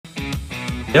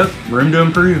Yep, room to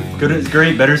improve. Good as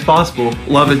great, better as possible.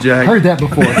 Love it, Jack. Heard that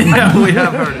before. Yeah, we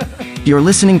have heard it. You're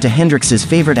listening to Hendrix's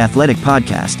favorite athletic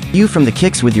podcast, You from the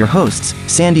Kicks, with your hosts,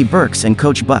 Sandy Burks and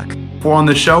Coach Buck. For on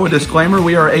the show, a disclaimer,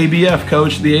 we are ABF,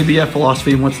 Coach. The ABF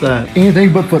philosophy, and what's that?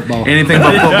 Anything but football. Anything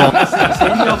but football.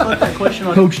 Sandy, I'll flip that question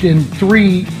on. Coached in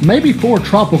 3, maybe 4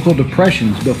 tropical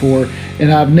depressions before,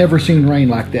 and I've never seen rain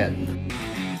like that.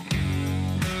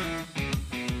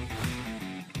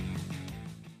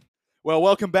 Well,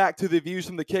 welcome back to the Views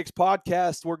from the Kicks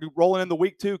podcast. We're rolling in the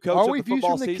week 2, Coach, Are we of the views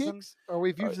football from the season. Kicks? Are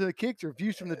we views from the Kicks or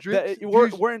views from the Dricks?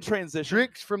 We're in transition.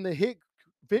 Dricks from the Hick.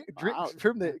 Dricks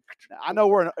from the. I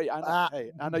know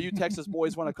I know you Texas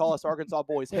boys want to call us Arkansas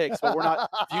boys Hicks, but we're not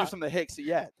Views from the Hicks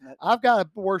yet. I've got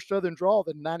a worse Southern drawl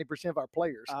than 90% of our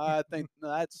players. I think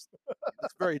that's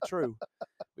very true.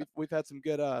 We've had some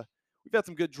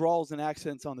good draws and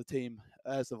accents on the team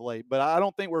as of late, but I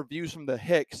don't think we're Views from the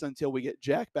Hicks until we get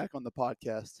Jack back on the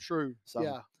podcast. True. So,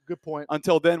 yeah. Good point.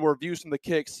 Until then, we're Views from the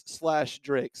Kicks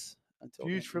 /Dricks.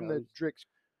 Views from the Dricks,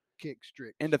 Kicks,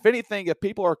 Dricks. And if anything, if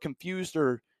people are confused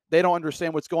or they don't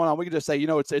understand what's going on, we can just say,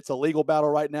 it's a legal battle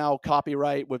right now,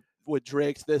 copyright with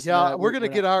Dricks. This. Yeah, and that. we're gonna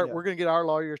get our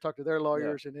lawyers, talk to their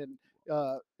lawyers, and then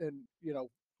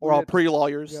we're all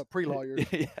pre-lawyers. Yeah, pre-lawyers.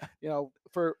 Yeah.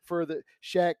 For the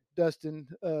Shaq, Dustin,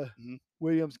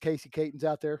 Williams, Casey Catons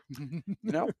out there.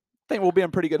 I think we'll be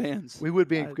in pretty good hands. We would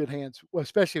be in good hands, well,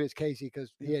 especially if it's Casey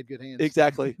because he had good hands.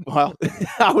 Exactly. Well,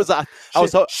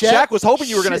 Shaq was hoping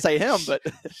you were going to say him, but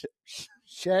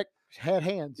Shaq had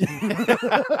hands.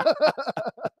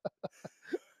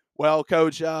 Well,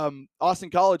 Coach, Austin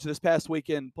College this past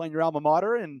weekend playing your alma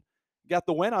mater and got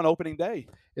the win on opening day.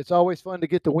 It's always fun to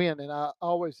get the win, and I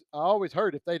always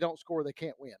heard if they don't score, they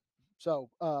can't win. So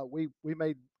we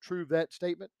made true that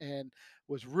statement and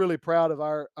was really proud of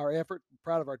our effort,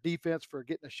 proud of our defense for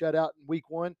getting a shutout in week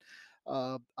 1.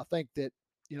 I think that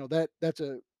that's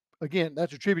a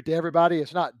tribute to everybody.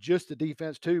 It's not just the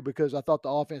defense too, because I thought the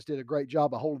offense did a great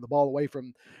job of holding the ball away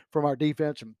from our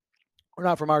defense, or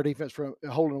not from our defense, from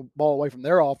holding the ball away from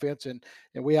their offense, and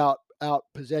we out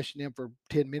possession them for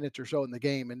 10 minutes or so in the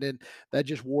game, and then that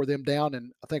just wore them down.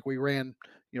 And I think we ran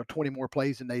 20 more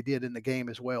plays than they did in the game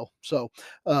as well. So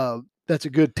that's a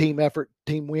good team effort,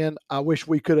 team win. I wish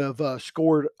we could have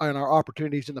scored on our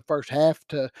opportunities in the first half,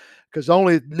 because the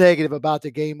only negative about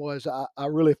the game was I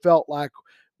really felt like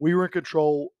we were in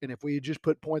control, and if we had just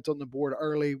put points on the board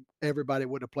early, everybody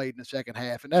would have played in the second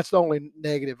half. And that's the only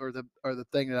negative or the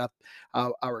thing that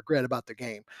I regret about the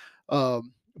game.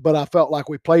 But I felt like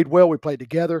we played well. We played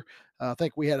together. I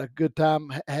think we had a good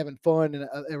time having fun, and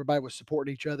everybody was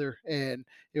supporting each other, and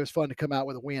it was fun to come out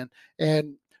with a win.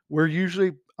 And we're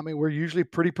usually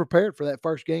pretty prepared for that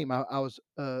first game. I was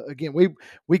again,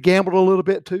 we gambled a little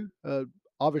bit too,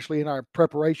 obviously in our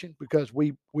preparation, because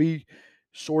we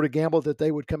sort of gambled that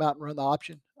they would come out and run the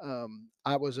option.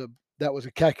 That was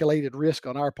a calculated risk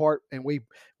on our part, and we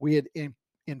had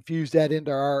infused that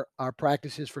into our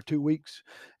practices for 2 weeks.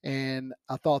 And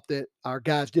I thought that our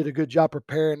guys did a good job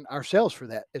preparing ourselves for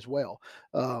that as well.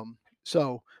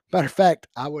 So matter of fact,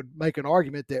 I would make an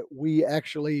argument that we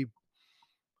actually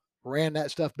ran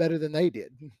that stuff better than they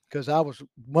did, because I was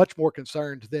much more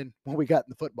concerned than when we got in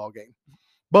the football game.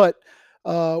 But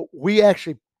we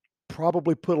actually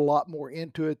probably put a lot more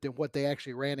into it than what they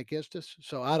actually ran against us.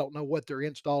 So I don't know what their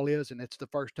install is, and it's the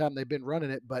first time they've been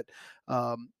running it, but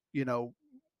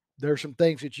there's some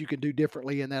things that you can do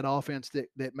differently in that offense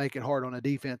that make it hard on a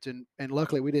defense. And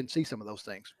luckily we didn't see some of those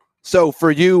things. So for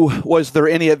you, was there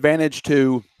any advantage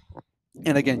to,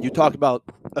 and again, you talked about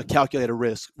a calculated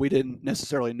risk. We didn't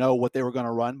necessarily know what they were going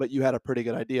to run, but you had a pretty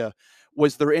good idea.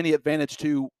 Was there any advantage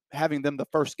to having them the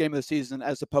first game of the season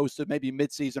as opposed to maybe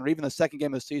midseason or even the second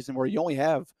game of the season, where you only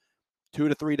have 2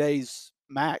 to 3 days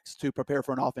max to prepare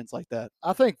for an offense like that?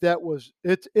 I think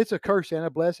it's a curse and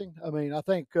a blessing. I mean, I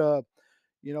think,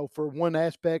 for one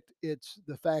aspect, it's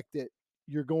the fact that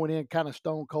you're going in kind of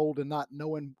stone cold and not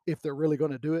knowing if they're really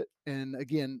going to do it. And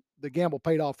again, the gamble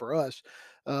paid off for us.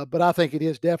 But I think it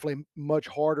is definitely much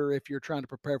harder if you're trying to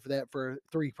prepare for that for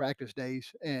 3 practice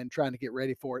days and trying to get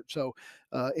ready for it. So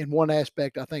in one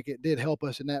aspect, I think it did help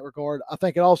us in that regard. I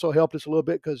think it also helped us a little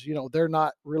bit because, they're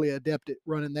not really adept at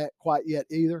running that quite yet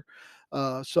either.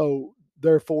 So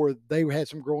therefore, they had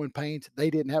some growing pains. They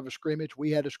didn't have a scrimmage.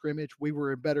 We had a scrimmage. We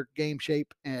were in better game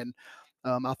shape, and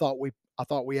I thought we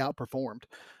outperformed.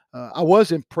 I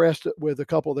was impressed with a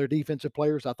couple of their defensive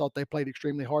players. I thought they played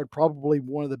extremely hard. Probably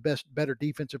one of the better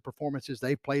defensive performances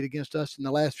they've played against us in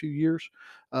the last few years,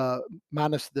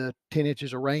 minus the 10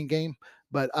 inches of rain game.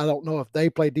 But I don't know if they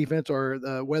played defense or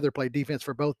the weather played defense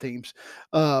for both teams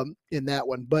in that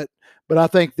one. But I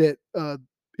think that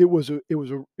it was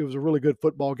a really good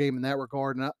football game in that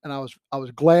regard, and I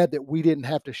was glad that we didn't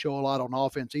have to show a lot on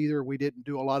offense either. We didn't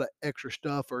do a lot of extra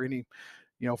stuff or any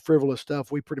frivolous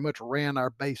stuff. We pretty much ran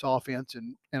our base offense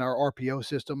and our RPO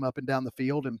system up and down the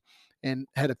field, and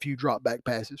had a few drop back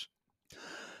passes.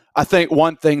 I think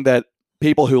one thing that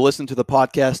people who listened to the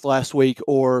podcast last week,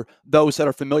 or those that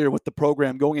are familiar with the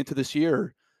program going into this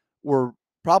year, were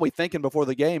probably thinking before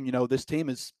the game, this team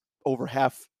is over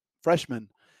half freshmen.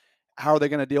 How are they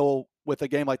going to deal with a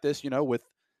game like this, with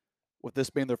this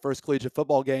being their first collegiate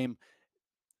football game?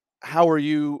 What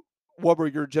were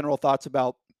your general thoughts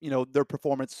about, their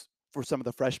performance for some of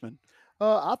the freshmen?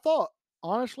 I thought,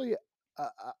 honestly,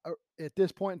 at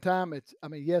this point in time,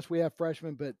 yes, we have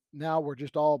freshmen, but now we're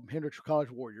just all Hendrix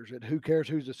College Warriors. And who cares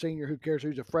who's a senior? Who cares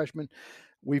who's a freshman?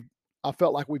 I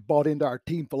felt like we bought into our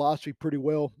team philosophy pretty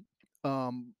well.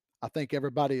 I think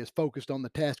everybody is focused on the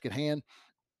task at hand,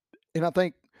 and I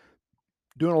think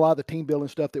doing a lot of the team building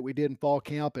stuff that we did in fall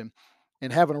camp and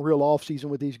having a real off season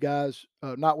with these guys,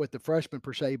 not with the freshmen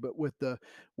per se, but with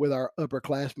our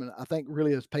upperclassmen, I think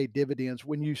really has paid dividends.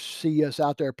 When you see us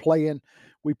out there playing,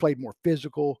 we played more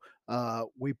physical.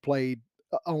 We played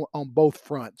on both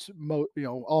fronts,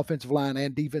 offensive line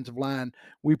and defensive line.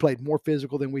 We played more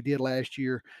physical than we did last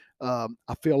year.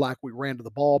 I feel like we ran to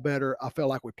the ball better. I felt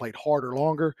like we played harder,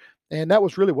 longer, and that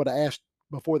was really what I asked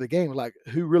before the game. Like,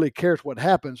 who really cares what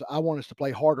happens? I want us to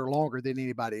play harder, longer than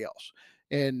anybody else.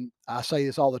 And I say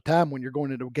this all the time when you're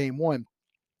going into game one.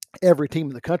 Every team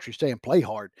in the country is saying play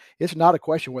hard. It's not a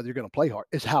question whether you're going to play hard.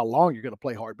 It's how long you're going to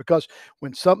play hard. Because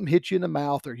when something hits you in the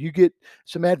mouth or you get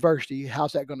some adversity,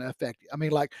 how's that going to affect you? I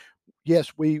mean, like,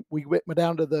 yes, we went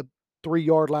down to the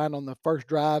 3-yard line on the first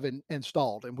drive and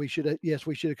stalled. And we should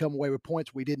have come away with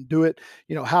points. We didn't do it.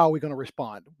 How are we going to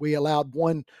respond? We allowed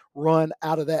one run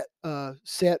out of that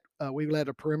set. We let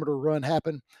a perimeter run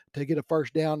happen to get a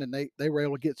first down, and they were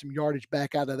able to get some yardage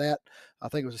back out of that. I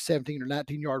think it was a 17 or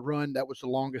 19-yard run. That was the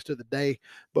longest of the day,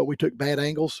 but we took bad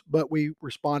angles, but we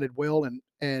responded well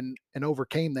and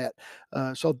overcame that.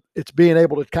 So it's being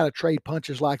able to kind of trade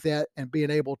punches like that and being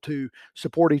able to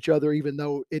support each other, even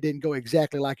though it didn't go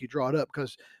exactly like you draw it up.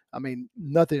 Because,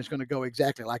 nothing is going to go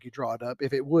exactly like you draw it up.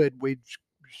 If it would, we'd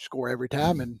score every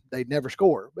time and they'd never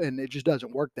score. And it just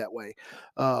doesn't work that way.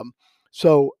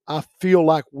 So I feel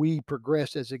like we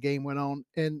progressed as the game went on,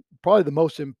 and probably the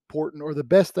most important or the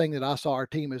best thing that I saw our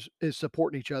team is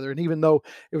supporting each other. And even though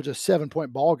it was a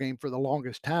 7-point ball game for the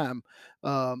longest time,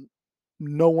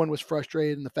 no one was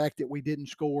frustrated in the fact that we didn't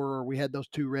score or we had those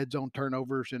 2 red zone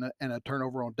turnovers and a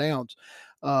turnover on downs.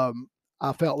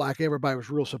 I felt like everybody was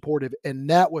real supportive, and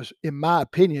that was, in my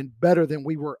opinion, better than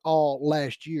we were all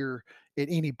last year at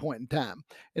any point in time.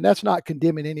 And that's not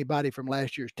condemning anybody from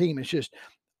last year's team. It's just,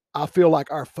 I feel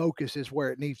like our focus is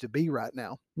where it needs to be right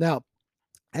now. Now,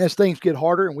 as things get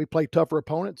harder and we play tougher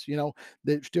opponents,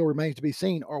 that still remains to be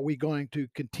seen. Are we going to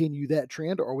continue that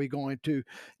trend, or are we going to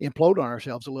implode on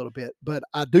ourselves a little bit? But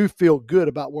I do feel good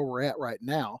about where we're at right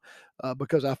now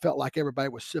because I felt like everybody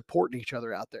was supporting each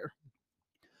other out there.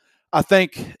 I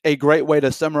think a great way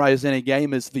to summarize any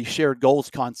game is the shared goals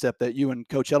concept that you and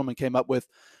Coach Edelman came up with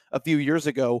a few years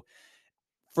ago.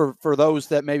 For those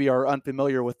that maybe are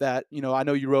unfamiliar with that, I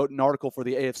know you wrote an article for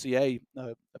the AFCA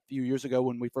a few years ago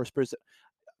when we first presented.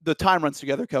 The time runs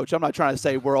together, Coach. I'm not trying to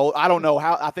say we're old. I don't know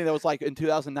how. I think that was like in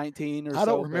 2019 or so. I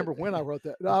don't remember when I wrote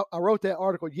that. I wrote that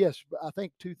article, yes, I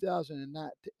think 2009.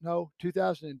 No,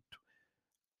 2000.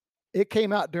 It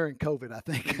came out during COVID, I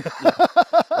think.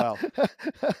 Well,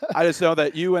 I just know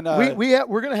that you and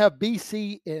we're going to have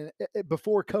BC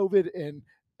before COVID and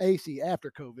AC after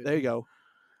COVID. There you go.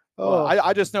 Well,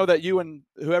 I just know that you and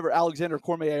whoever Alexander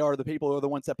Cormier are the people who are the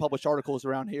ones that publish articles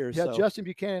around here. Yeah, so. Justin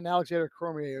Buchanan and Alexander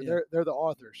Cormier, they're the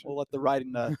authors. We'll let the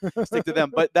writing stick to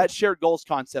them. But that shared goals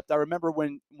concept, I remember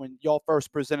when y'all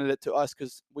first presented it to us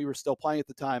because we were still playing at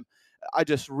the time. I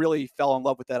just really fell in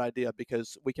love with that idea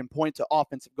because we can point to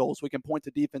offensive goals, we can point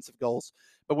to defensive goals.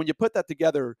 But when you put that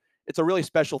together, it's a really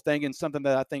special thing and something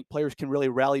that I think players can really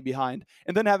rally behind.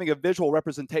 And then having a visual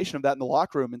representation of that in the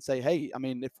locker room and say, hey,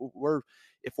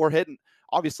 if we're hitting,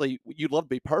 obviously you'd love to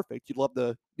be perfect. You'd love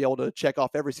to be able to check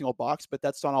off every single box, but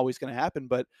that's not always going to happen.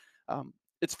 But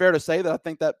it's fair to say that I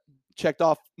think that checked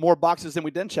off more boxes than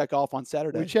we didn't check off on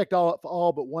Saturday. We checked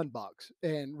all but one box.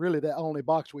 And really the only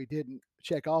box we didn't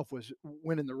check off was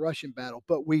winning the rushing battle.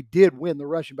 But we did win the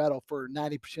rushing battle for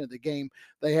 90% of the game.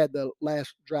 They had the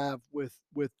last drive with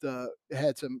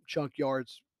had some chunk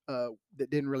yards that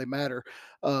didn't really matter.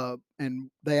 And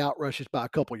they outrushed us by a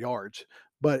couple yards.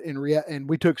 But and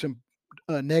we took some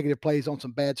negative plays on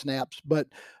some bad snaps. But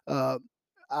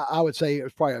I would say it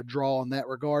was probably a draw in that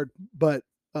regard. But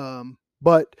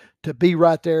but to be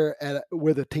right there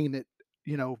with a team that,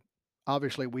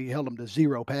 obviously we held them to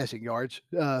 0 passing yards,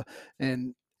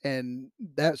 and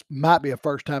that's might be a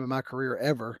first time in my career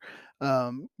ever.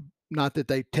 Not that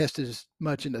they tested as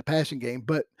much in the passing game,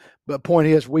 but point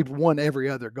is we've won every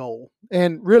other goal.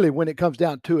 And really, when it comes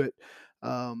down to it,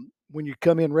 when you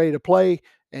come in ready to play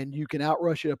and you can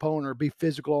outrush your opponent or be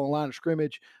physical on the line of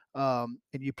scrimmage, and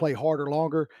you play harder,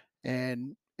 longer,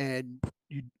 and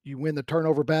you win the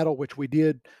turnover battle, which we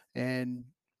did, and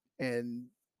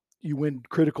you win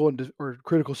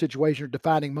critical situation or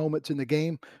defining moments in the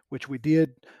game, which we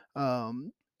did.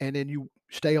 And then you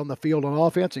stay on the field on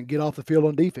offense and get off the field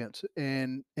on defense,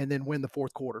 and then win the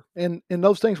fourth quarter. And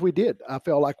those things we did. I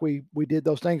felt like we did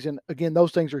those things. And again,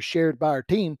 those things are shared by our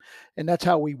team, and that's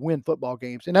how we win football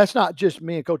games. And that's not just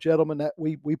me and Coach Edelman, that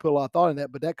we put a lot of thought in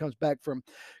that, but that comes back from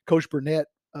Coach Burnett,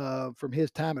 from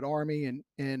his time at Army,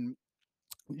 and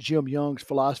Jim Young's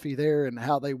philosophy there and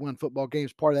how they win football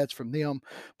games. Part of that's from them.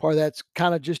 Part of that's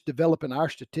kind of just developing our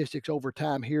statistics over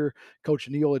time here. Coach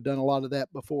Neal had done a lot of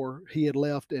that before he had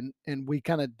left, and we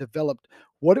kind of developed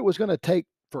what it was going to take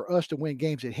for us to win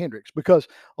games at Hendricks, because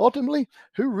ultimately,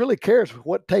 who really cares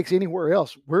what takes anywhere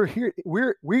else?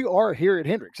 We are here at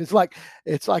Hendricks. It's like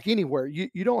anywhere.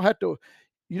 You don't have to.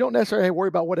 You don't necessarily have to worry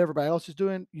about what everybody else is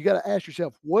doing. You got to ask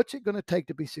yourself, what's it going to take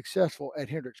to be successful at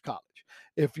Hendricks College?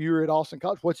 If you're at Austin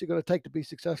College, what's it going to take to be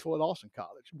successful at Austin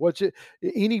College?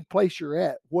 Any place you're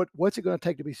at, what's it going to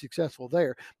take to be successful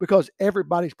there? Because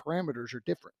everybody's parameters are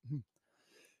different.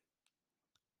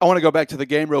 I want to go back to the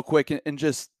game real quick, and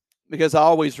just because I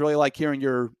always really like hearing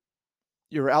your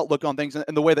outlook on things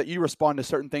and the way that you respond to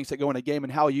certain things that go in a game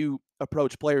and how you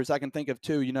approach players. I can think of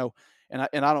two,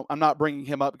 I'm not bringing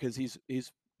him up because he's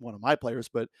one of my players,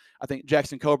 but I think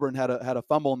Jackson Coburn had a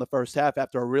fumble in the first half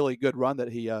after a really good run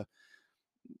that he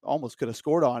almost could have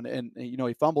scored on, and he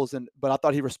fumbles, but I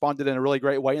thought he responded in a really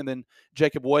great way. And then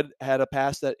Jacob Wood had a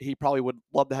pass that he probably would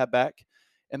love to have back,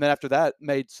 and then after that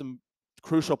made some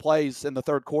crucial plays in the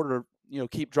third quarter,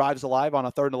 keep drives alive on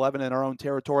a 3rd and 11 in our own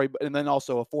territory, and then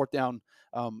also a 4th down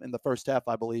in the first half,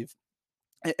 I believe.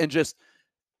 And just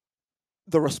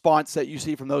the response that you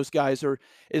see from those guys, or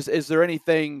is there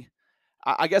anything?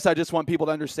 I guess I just want people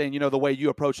to understand, the way you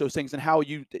approach those things and how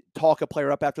you talk a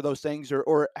player up after those things,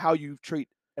 or how you treat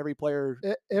every player.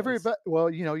 Everybody, well,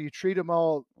 you treat them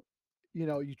all.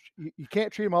 You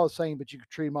can't treat them all the same, but you can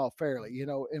treat them all fairly.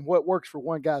 And what works for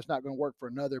one guy is not going to work for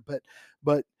another.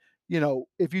 But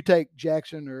if you take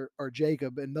Jackson or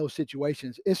Jacob in those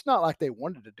situations, it's not like they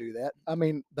wanted to do that. I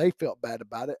mean, they felt bad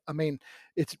about it. I mean,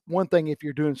 it's one thing if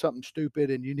you're doing something stupid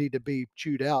and you need to be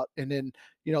chewed out. And then,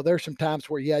 there's some times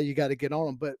where, you got to get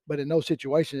on them. But in those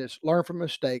situations, it's learn from a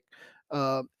mistake.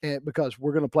 And because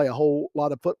we're going to play a whole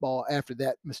lot of football after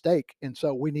that mistake. And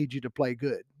so we need you to play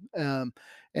good. And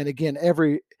again,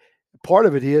 every part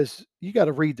of it is you got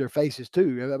to read their faces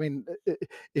too. I mean,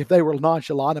 if they were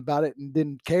nonchalant about it and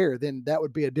didn't care, then that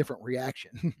would be a different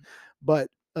reaction. But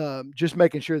just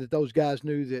making sure that those guys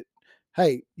knew that,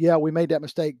 hey, yeah, we made that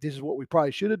mistake. This is what we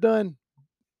probably should have done,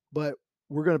 but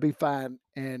we're going to be fine.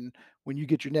 And when you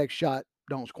get your next shot,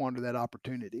 don't squander that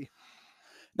opportunity.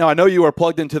 Now, I know you were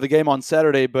plugged into the game on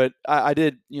Saturday, but I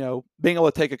did, being able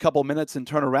to take a couple minutes and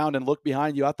turn around and look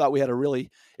behind you, I thought we had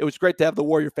it was great to have the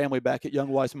Warrior family back at Young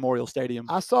Wise Memorial Stadium.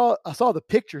 I saw the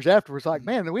pictures afterwards, like,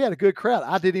 man, we had a good crowd.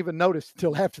 I didn't even notice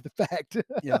until after the fact.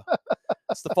 Yeah.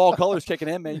 It's the fall colors kicking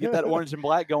in, man. You get that orange and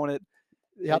black going at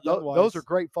those are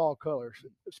great fall colors.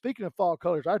 Speaking of fall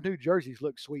colors, our new jerseys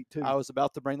look sweet too. I was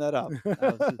about to bring that up.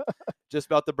 Just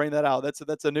about to bring that out.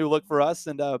 That's a new look for us,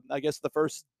 and I guess the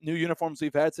first new uniforms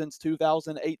we've had since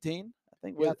 2018.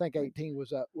 I think 18 was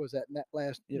that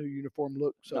last new uniform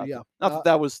look. So not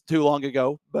that was too long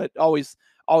ago, but always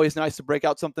nice to break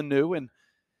out something new. And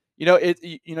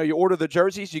you order the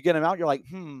jerseys, you get them out, you're like,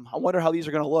 I wonder how these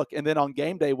are going to look. And then on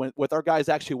game day, with our guys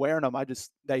actually wearing them,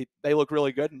 they look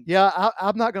really good. And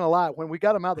I'm not going to lie. When we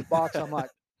got them out of the box, I'm like,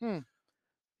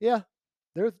 yeah,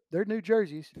 they're new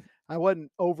jerseys. I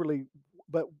wasn't overly,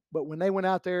 but when they went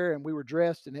out there and we were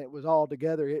dressed and it was all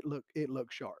together, it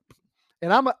looked sharp.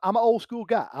 And I'm an old school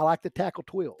guy. I like the tackle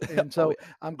twill, and so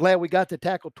I'm glad we got the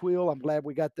tackle twill. I'm glad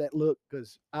we got that look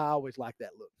because I always like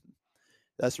that look.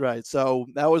 That's right. So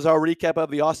that was our recap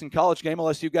of the Austin College game.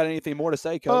 Unless you've got anything more to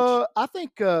say, Coach. I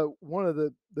think one of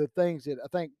the things that I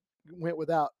think went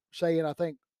without saying, I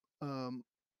think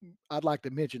I'd like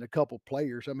to mention a couple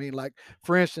players. I mean, like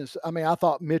for instance, I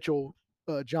thought Mitchell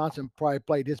Johnson probably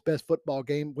played his best football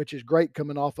game, which is great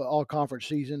coming off an all-conference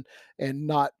season and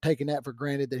not taking that for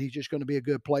granted that he's just going to be a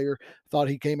good player. Thought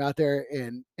he came out there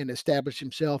and established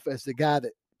himself as the guy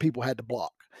that people had to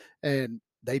block, and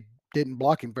they didn't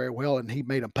block him very well, and he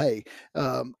made them pay.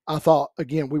 I thought,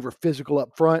 again, we were physical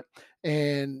up front,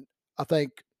 and I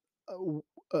think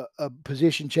a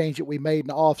position change that we made in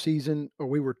the offseason, or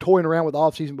we were toying around with the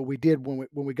offseason, but we did when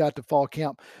we got to fall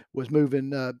camp, was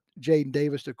moving Jaden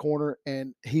Davis to corner,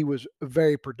 and he was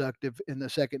very productive in the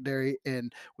secondary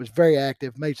and was very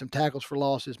active, made some tackles for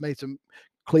losses, made some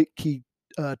key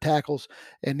tackles.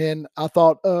 And then I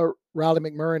thought Riley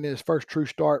McMurray in his first true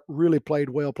start really played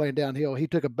well playing downhill. He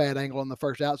took a bad angle on the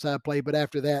first outside play, but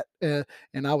after that,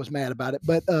 and I was mad about it,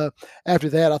 but after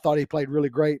that, I thought he played really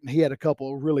great, and he had a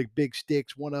couple of really big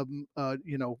sticks. One of them,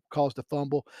 caused a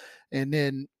fumble. And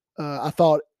then I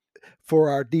thought for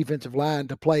our defensive line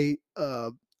to play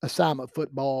assignment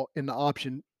football in the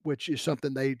option, which is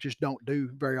something they just don't do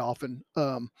very often.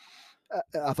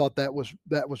 I thought that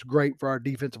was great for our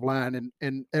defensive line,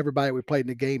 and everybody we played in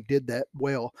the game did that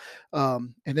well.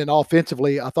 And then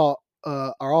offensively, I thought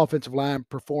our offensive line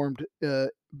performed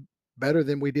better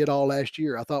than we did all last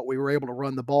year. I thought we were able to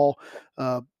run the ball,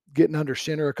 getting under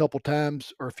center a couple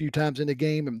times or a few times in the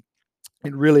game,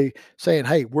 and really saying,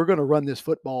 hey, we're going to run this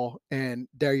football and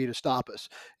dare you to stop us.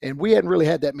 And we hadn't really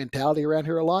had that mentality around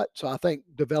here a lot. So I think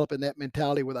developing that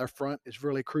mentality with our front is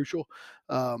really crucial.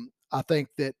 I think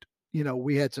that,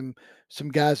 we had some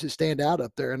guys that stand out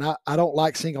up there, and I don't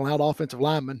like singling out offensive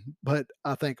linemen, but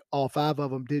I think all 5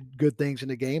 of them did good things in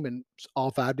the game, and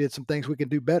all 5 did some things we can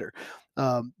do better.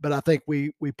 But I think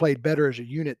we played better as a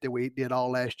unit than we did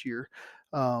all last year.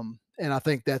 And I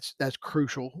think that's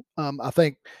crucial. I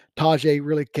think Tajay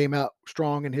really came out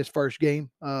strong in his first game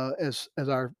as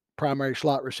our primary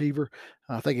slot receiver.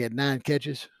 I think he had 9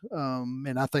 catches,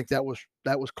 and I think that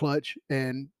was clutch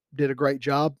and did a great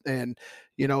job. And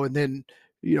and then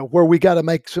where we got to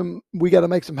make some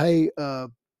hay.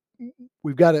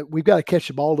 We've got to catch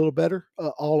the ball a little better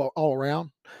all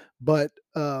around. But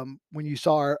when you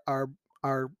saw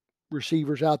our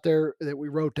receivers out there that we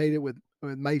rotated with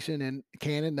Mason and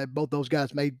Cannon, that both those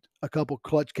guys made a couple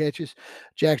clutch catches.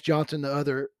 Jax Johnson, the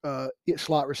other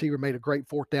slot receiver, made a great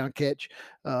 4th down catch.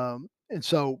 And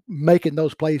so making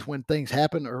those plays when things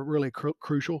happen are really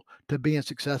crucial to being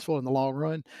successful in the long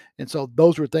run. And so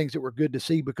those were things that were good to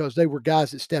see, because they were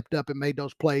guys that stepped up and made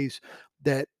those plays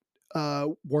that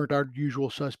weren't our usual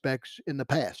suspects in the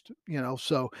past.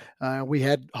 So we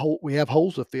have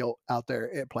holes to fill out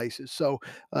there at places. So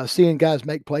seeing guys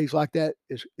make plays like that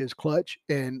is clutch.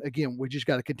 And again, we just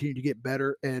got to continue to get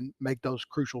better and make those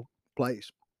crucial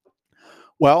plays.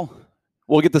 Well,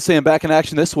 we'll get to see him back in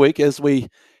action this week as we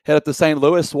head up to St.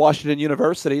 Louis, Washington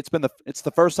University. It's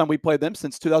the first time we played them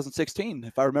since 2016,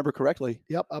 if I remember correctly.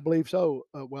 Yep, I believe so.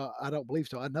 Well, I don't believe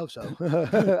so. I know so.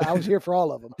 I was here for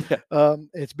all of them. Yeah.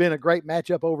 It's been a great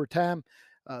matchup over time.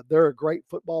 They're a great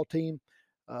football team.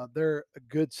 They're a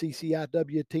good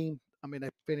CCIW team. I mean, they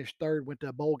finished 3rd, went to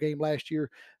a bowl game last year.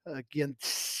 Again,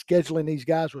 scheduling these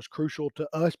guys was crucial to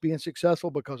us being successful,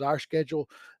 because our schedule,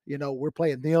 we're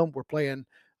playing them. We're playing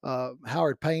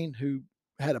Howard Payne, who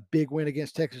had a big win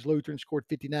against Texas Lutheran, scored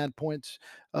 59 points.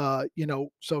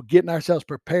 So getting ourselves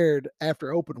prepared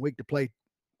after open week to play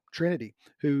Trinity,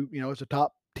 who, is a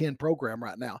top 10 program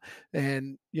right now.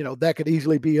 And, that could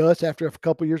easily be us after a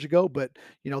couple years ago, but,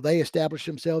 they established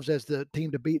themselves as the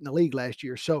team to beat in the league last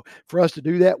year. So for us to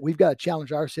do that, we've got to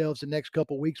challenge ourselves the next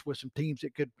couple of weeks with some teams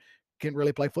that can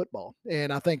really play football.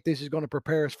 And I think this is going to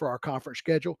prepare us for our conference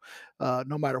schedule,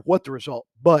 no matter what the result.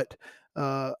 But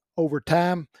over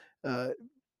time,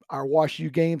 our WashU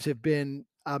games have been,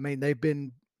 they've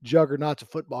been juggernauts of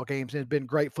football games, and it's been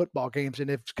great football games, and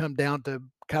it's come down to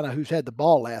kind of who's had the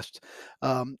ball last.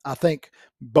 I think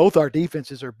both our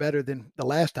defenses are better than the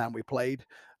last time we played,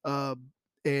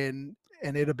 and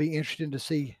it'll be interesting to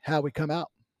see how we come out.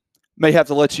 May have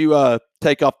to let you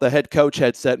take off the head coach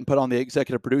headset and put on the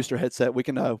executive producer headset. We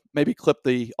can maybe clip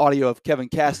the audio of Kevin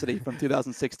Cassidy from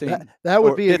 2016. That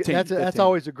would be that's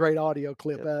always a great audio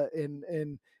clip.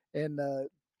 Yep.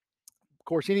 Of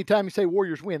course, anytime you say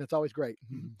Warriors win, it's always great.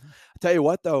 I tell you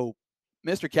what, though,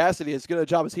 Mr. Cassidy, as good a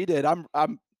job as he did,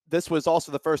 this was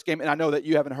also the first game, and I know that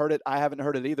you haven't heard it. I haven't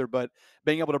heard it either, but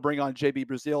being able to bring on JB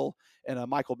Brazil and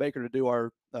Michael Baker to do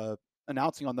our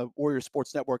announcing on the Warriors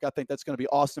Sports Network, I think that's going to be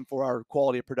awesome for our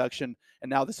quality of production. And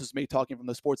now this is me talking from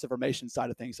the sports information side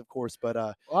of things, of course. But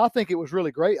well, I think it was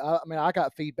really great. I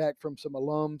got feedback from some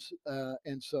alums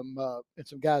and some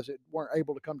guys that weren't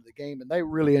able to come to the game, and they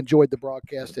really enjoyed the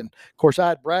broadcast. And of course, I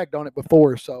had bragged on it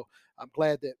before, so I'm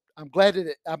glad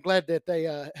that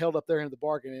they held up their end of the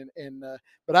bargain.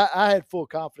 But I had full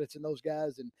confidence in those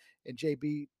guys, and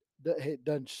JB had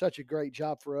done such a great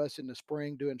job for us in the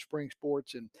spring doing spring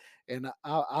sports, and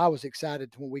I was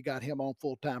excited when we got him on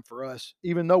full time for us.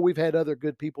 Even though we've had other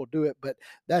good people do it, but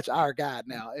that's our guy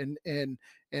now, and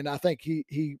I think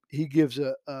he gives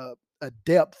a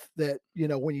depth that,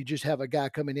 when you just have a guy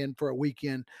coming in for a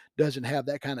weekend, doesn't have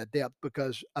that kind of depth,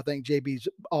 because I think JB's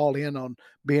all in on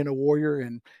being a Warrior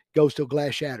and goes till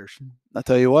glass shatters. I'll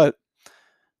tell you what,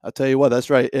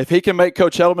 that's right. If he can make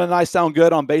Coach Edelman and I sound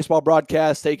good on baseball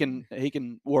broadcasts, he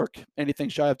can work anything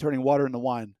shy of turning water into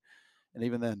wine. And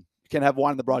even then, you can't have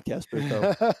wine in the broadcast booth,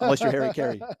 though, unless you're Harry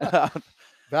Carey.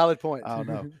 Valid point. I don't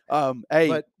know. Hey,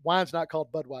 but wine's not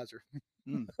called Budweiser.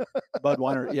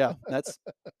 Budweiser, yeah, that's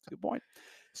a good point.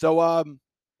 So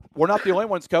we're not the only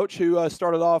ones, Coach, who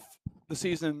started off the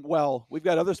season well. We've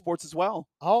got other sports as well.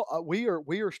 We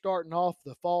are starting off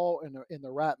the fall in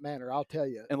the right manner, I'll tell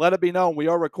you. And let it be known, we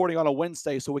are recording on a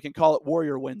Wednesday, so we can call it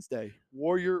Warrior Wednesday.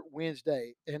 Warrior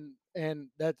Wednesday, and I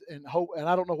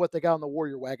don't know what they got on the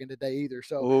Warrior wagon today either.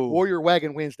 So Ooh. Warrior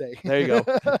Wagon Wednesday. There you go.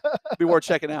 Be worth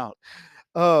checking out.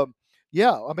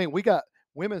 Yeah, I mean, we got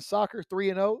women's soccer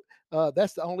 3-0.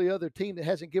 That's the only other team that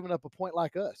hasn't given up a point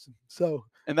like us. So,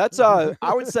 and that's I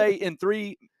would say in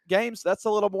 3 games, that's a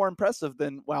little more impressive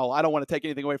than, well, I don't want to take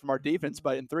anything away from our defense,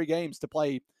 but in 3 games to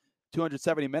play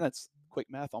 270 minutes, quick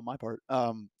math on my part,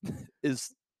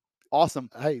 is awesome.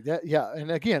 Hey,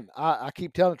 and again, I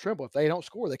keep telling Trimble, if they don't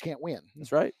score, they can't win.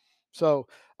 That's right. So,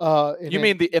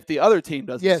 if the other team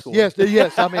doesn't score?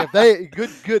 Yes. I mean, if they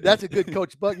good. That's a good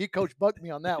Coach Buck. You Coach Buck me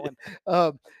on that one.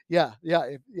 Yeah.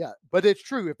 But it's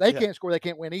true. If they can't score, they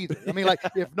can't win either. I mean, like,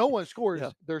 if no one scores,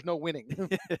 there's no winning.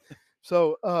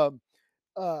 So,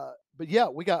 but yeah,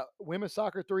 we got women's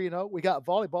soccer 3-0. We got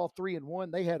volleyball 3-1.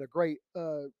 They had a great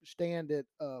stand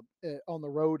on the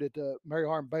road at the Mary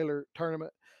Hardin Baylor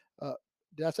tournament.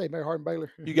 Did I say Mary Hardin Baylor?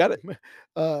 You got it.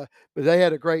 But they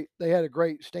had a great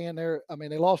stand there. I mean,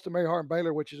 they lost to Mary Hardin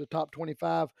Baylor, which is a top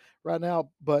 25 right now,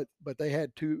 but they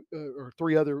had 2 or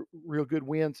 3 other real good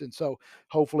wins, and so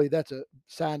hopefully that's a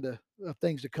sign of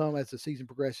things to come as the season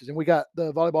progresses. And we got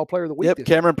the volleyball player of the week. Yep,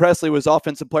 Cameron Presley was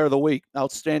offensive player of the week.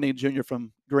 Outstanding junior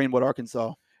from Greenwood,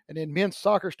 Arkansas. And then men's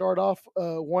soccer started off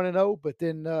 1-0, but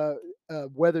then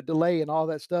weather delay and all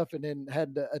that stuff, and then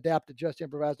had to adapt, adjust,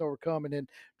 improvise, and overcome, and then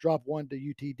drop 1 to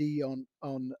UTD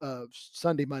on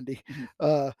Monday.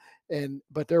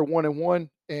 But they're 1-1,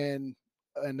 and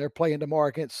they're playing tomorrow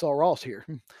against Sul Ross here,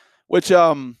 which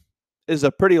is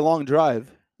a pretty long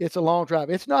drive. It's a long drive.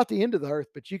 It's not the end of the earth,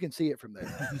 but you can see it from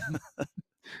there.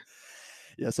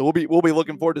 Yeah, so we'll be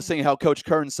looking forward to seeing how Coach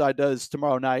Kern's side does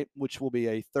tomorrow night, which will be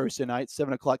a Thursday night,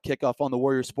 7:00 kickoff on the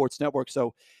Warrior Sports Network.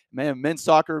 So, man, men's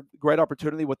soccer, great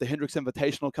opportunity with the Hendricks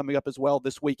Invitational coming up as well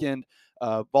this weekend.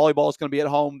 Volleyball is going to be at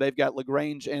home. They've got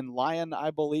LaGrange and Lyon, I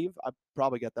believe. I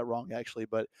probably got that wrong, actually,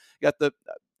 but got the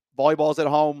volleyball's at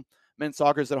home. Men's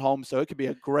soccer's at home, so it could be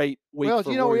a great week. Well,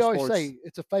 we always say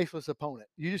it's a faithless opponent.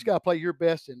 You just got to play your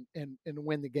best and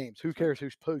win the games. Who cares who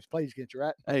plays against you,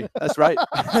 right? Hey, that's right.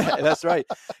 That's right.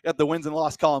 Got the wins and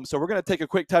loss column. So we're going to take a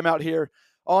quick time out here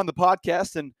on the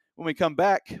podcast, and when we come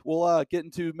back, we'll get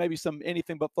into maybe some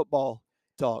anything but football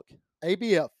talk.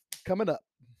 ABF coming up.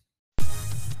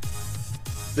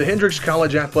 The Hendricks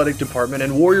College Athletic Department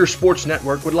and Warrior Sports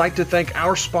Network would like to thank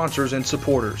our sponsors and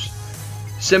supporters: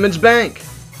 Simmons Bank,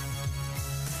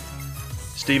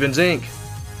 Stevens Inc.,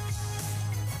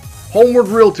 Homeward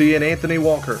Realty and Anthony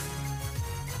Walker,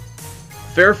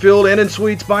 Fairfield Inn and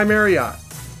Suites by Marriott,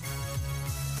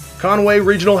 Conway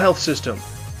Regional Health System,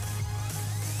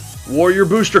 Warrior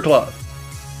Booster Club,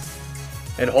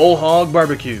 and Whole Hog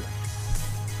Barbecue.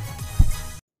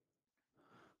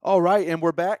 All right, and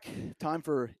we're back. Time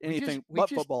for anything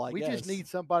but football, I guess. We just need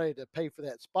somebody to pay for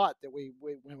that spot that we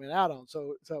went out on.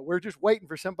 So we're just waiting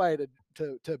for somebody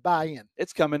to buy in.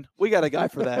 It's coming. We got a guy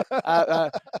for that.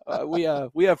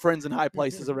 We have friends in high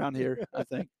places around here, I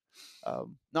think.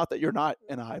 Not that you're not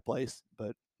in a high place,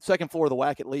 but second floor of the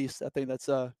WAC at least. I think that's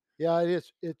yeah, it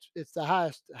is. It's the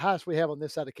highest we have on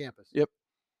this side of campus. Yep.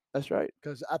 That's right.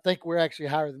 Because I think we're actually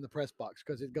higher than the press box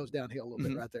because it goes downhill a little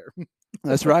bit right there.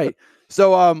 That's right.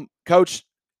 So, Coach,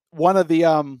 one of the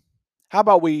how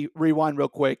about we rewind real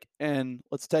quick and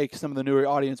let's take some of the newer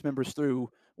audience members through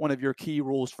one of your key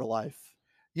rules for life.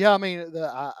 Yeah, I mean,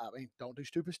 don't do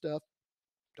stupid stuff.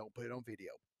 Don't put it on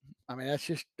video. I mean, that's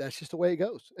just the way it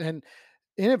goes. And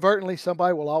inadvertently,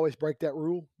 somebody will always break that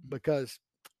rule because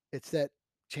it's that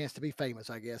chance to be famous,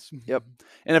 I guess. Yep.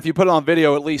 And if you put it on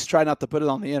video, at least try not to put it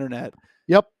on the internet.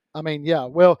 Yep. I mean, yeah.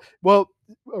 Well,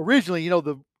 originally,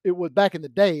 it was back in the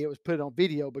day, it was put on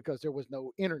video because there was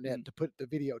no internet to put the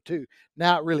video to.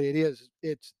 Now, really,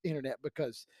 it's internet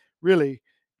because really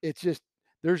it's just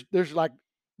there's like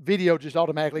video just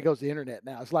automatically goes to the internet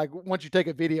now. It's like once you take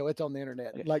a video, it's on the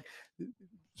internet. Like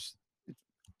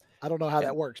I don't know how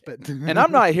that works, but and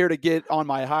I'm not here to get on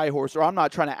my high horse, or I'm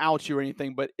not trying to out you or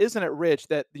anything, but isn't it rich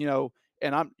that,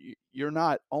 and you're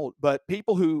not old, but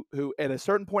people who at a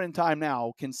certain point in time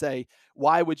now can say,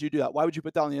 why would you do that? Why would you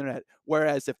put that on the internet?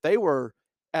 Whereas if they were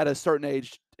at a certain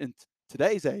age in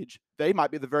today's age, they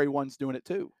might be the very ones doing it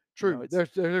too. True.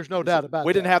 There's no doubt about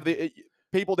we that. didn't have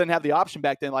people didn't have the option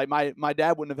back then. Like my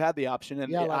dad wouldn't have had the option.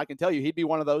 And I can tell you, he'd be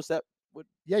one of those that would.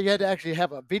 Yeah. You had to actually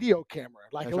have a video camera,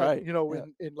 That's right.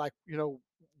 in like,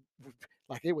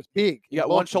 like it was big. You got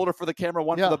one shoulder for the camera,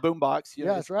 one for the boom box. Yeah,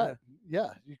 that's right. Yeah.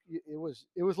 It was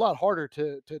a lot harder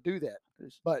to do that,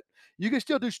 but you can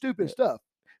still do stupid stuff.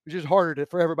 It's just harder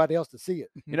for everybody else to see it.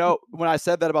 When I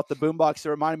said that about the boom box, it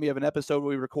reminded me of an episode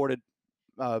we recorded,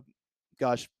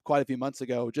 quite a few months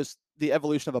ago, just the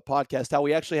evolution of a podcast, how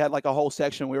we actually had like a whole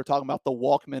section. We were talking about the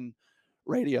Walkman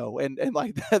radio and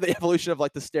like the evolution of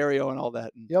like the stereo and all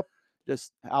that. And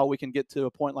just how we can get to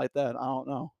a point like that. I don't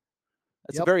know.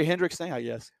 It's a very Hendrix thing, I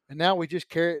guess. And now we just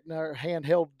carry it in our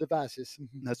handheld devices.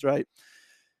 That's right.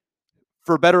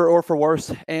 For better or for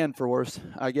worse, and for worse,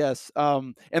 I guess.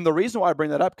 And the reason why I bring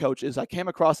that up, Coach, is I came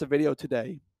across a video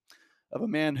today of a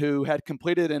man who had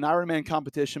completed an Ironman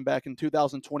competition back in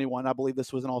 2021. I believe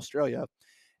this was in Australia.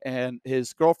 And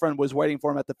his girlfriend was waiting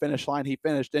for him at the finish line. He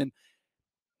finished. And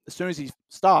as soon as he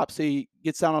stops, he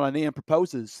gets down on a knee and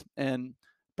proposes. And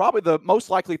probably the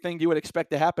most likely thing you would expect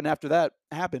to happen after that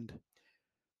happened.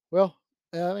 Well,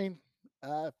 I mean,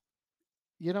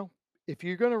 if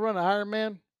you're going to run an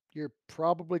Ironman, you're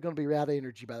probably going to be out of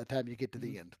energy by the time you get to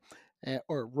the end.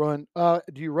 Or run. Do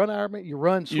you run Ironman? You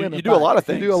run, swim, you do a lot of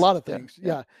things. You do a lot of things.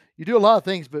 Yeah. You do a lot of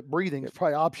things, but breathing is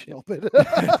probably optional. But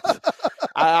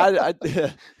I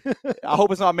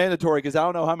hope it's not mandatory, because I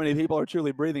don't know how many people are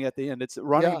truly breathing at the end. It's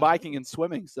running, biking, and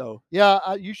swimming. So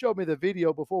you showed me the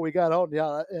video before we got on.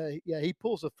 He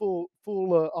pulls a full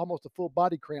almost a full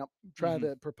body cramp trying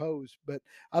to propose. But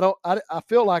I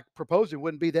feel like proposing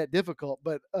wouldn't be that difficult.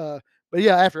 But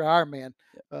yeah, after Ironman,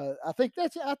 I think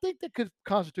that could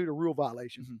constitute a rule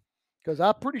violation, because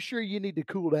I'm pretty sure you need to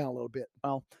cool down a little bit.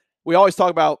 Well, we always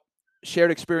talk about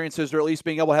shared experiences, or at least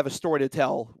being able to have a story to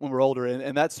tell when we're older.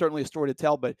 And that's certainly a story to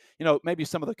tell, but maybe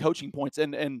some of the coaching points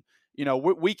and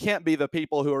we can't be the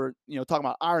people who are, talking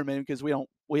about Ironman, because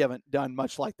we haven't done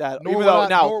much like that.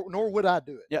 Nor would I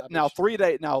do it. Yeah. Now 3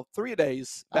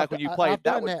 days back when you played,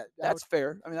 that's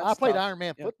fair. I mean, I played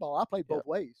Ironman football. I played both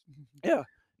ways. Yeah.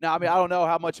 Now, I mean, I don't know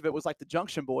how much of it was like the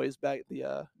Junction Boys back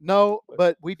No,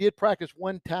 but we did practice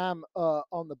one time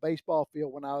on the baseball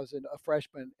field when I was a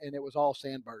freshman, and it was all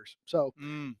sandbars. So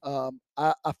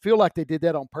I feel like they did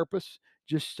that on purpose,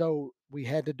 just so we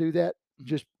had to do that,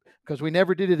 just because we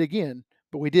never did it again,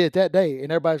 but we did it that day,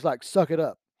 and everybody's like, suck it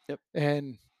up. Yep.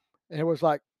 And it was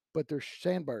like, but there's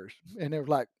sandbars. And it was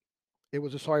like, it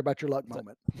was a sorry about your luck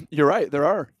moment. You're right. There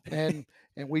are.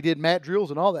 And we did mat drills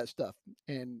and all that stuff,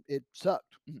 and it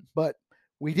sucked, but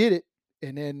we did it.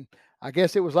 And then I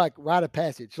guess it was like rite of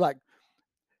passage. Like,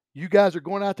 you guys are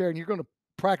going out there and you're going to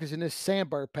practice in this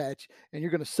sandbar patch, and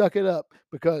you're going to suck it up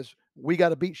because we got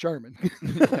to beat Sherman.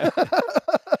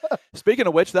 Speaking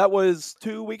of which, that was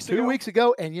 2 weeks ago. 2 weeks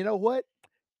ago. And you know what?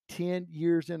 10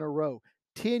 years in a row.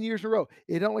 10 years in a row.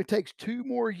 It only takes 2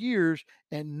 more years,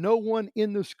 and no one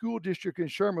in the school district in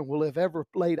Sherman will have ever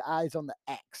laid eyes on the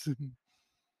axe.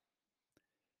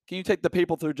 Can you take the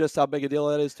people through just how big a deal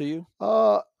that is to you?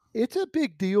 It's a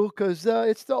big deal because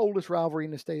it's the oldest rivalry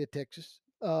in the state of Texas.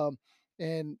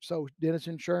 And so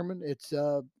Denison Sherman, it's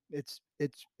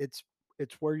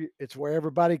where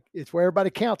everybody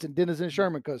counts in Denison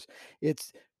Sherman, because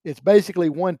it's basically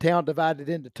one town divided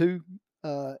into two,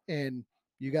 and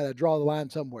you got to draw the line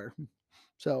somewhere.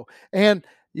 So, and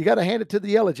you got to hand it to the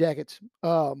Yellow Jackets.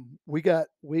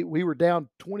 We were down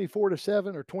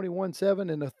 24-7 or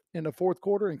 21-7 in the fourth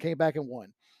quarter and came back and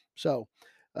won. So,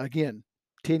 again,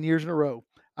 10 years in a row.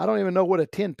 I don't even know what a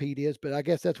 10-peat is, but I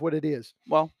guess that's what it is.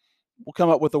 Well, we'll come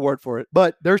up with a word for it.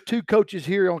 But there's 2 coaches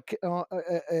here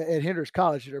at Hendrix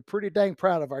College that are pretty dang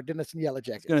proud of our Denison Yellow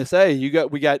Jackets. I was going to say,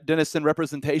 we got Denison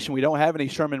representation. We don't have any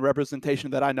Sherman representation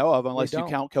that I know of, unless you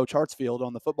count Coach Hartsfield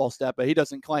on the football staff, but he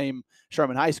doesn't claim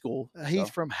Sherman High School. He's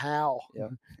from Howell. Yeah.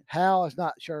 Howell is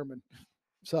not Sherman.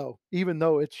 So even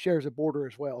though it shares a border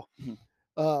as well.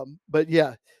 But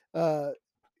yeah,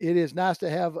 it is nice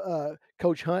to have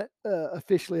Coach Hunt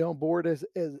officially on board as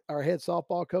our head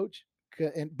softball coach.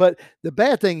 But the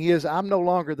bad thing is, I'm no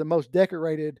longer the most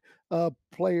decorated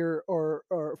player or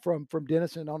from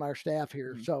Denison on our staff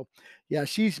here. So, yeah,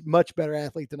 she's much better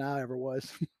athlete than I ever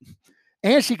was.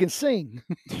 and she can sing,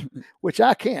 which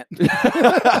I can't.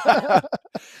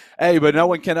 Hey, but no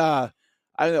one can.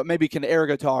 I don't know, maybe can air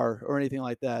guitar or anything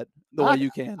like that the way you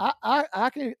can. I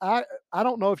can. I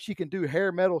don't know if she can do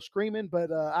hair metal screaming,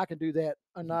 but I can do that,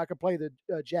 and I can play the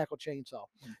Jackal chainsaw.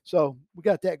 So we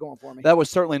got that going for me. That was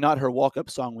certainly not her walk-up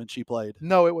song when she played.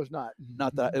 No, it was not.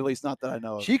 Not that, at least not that I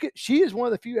know of. She is one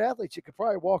of the few athletes that could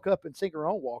probably walk up and sing her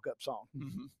own walk-up song.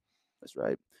 Mm-hmm. That's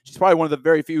right. She's probably one of the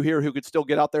very few here who could still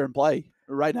get out there and play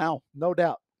right now. No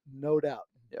doubt. No doubt.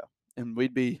 Yeah, and we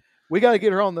got to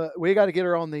get her on the.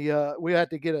 We have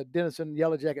to get a Denison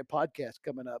Yellow Jacket podcast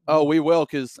coming up. Oh, we will,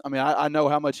 because I mean I know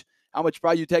how much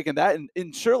pride you take in that,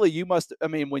 and surely you must. I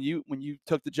mean, when you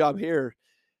took the job here,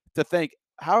 to think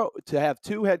how to have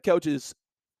two head coaches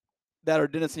that are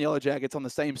Denison Yellow Jackets on the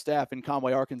same staff in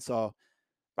Conway, Arkansas,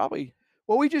 probably.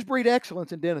 Well, we just breed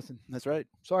excellence in Denison. That's right.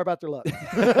 Sorry about their luck.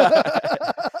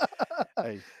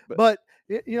 Hey, but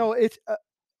it's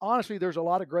honestly, there's a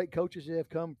lot of great coaches that have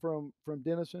come from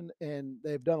Denison, and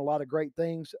they've done a lot of great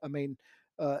things. I mean,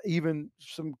 even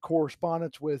some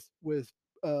correspondence with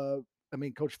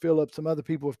Coach Phillips, some other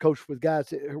people have coached with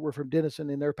guys who were from Denison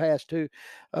in their past too.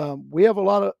 We have a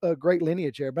lot of great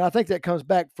lineage there, but I think that comes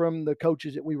back from the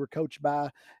coaches that we were coached by,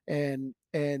 and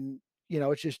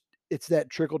it's that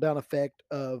trickle down effect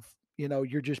of,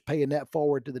 you're just paying that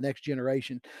forward to the next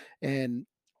generation. And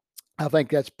I think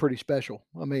that's pretty special.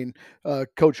 I mean,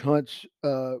 Coach Hunt's,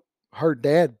 her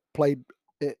dad played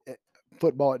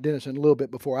football at Denison a little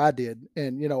bit before I did.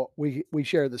 And, we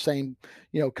share the same,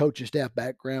 coaching staff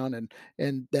background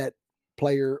and that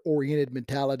player oriented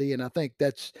mentality. And I think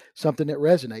that's something that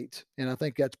resonates. And I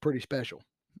think that's pretty special.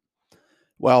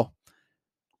 Well,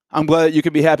 I'm glad you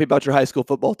can be happy about your high school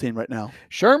football team right now.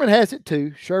 Sherman has it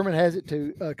too.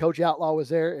 Coach Outlaw was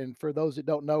there, and for those that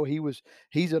don't know,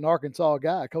 he's an Arkansas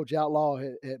guy. Coach Outlaw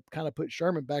had kind of put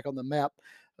Sherman back on the map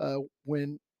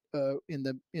when in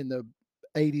the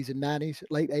 80s and 90s,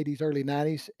 late 80s, early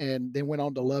 90s, and then went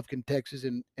on to Lufkin, Texas,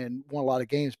 and won a lot of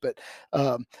games. But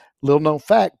little known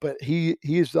fact, but he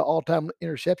is the all-time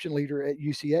interception leader at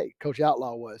UCA. Coach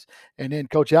Outlaw was, and then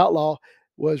Coach Outlaw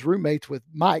was roommates with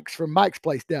Mike's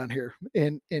place down here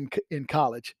in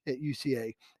college at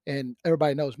UCA. And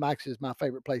everybody knows Mike's is my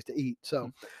favorite place to eat.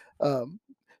 So,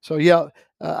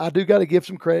 I do got to give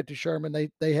some credit to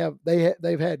Sherman.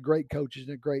 They've had great coaches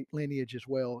and a great lineage as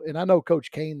well. And I know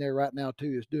Coach Kane there right now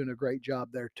too is doing a great job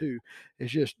there too.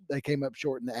 It's just, they came up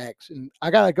short in the axe, and I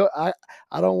got to go. I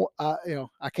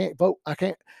can't vote. I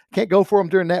can't go for them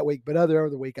during that week, but other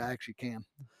week I actually can.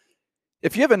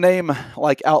 If you have a name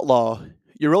like Outlaw,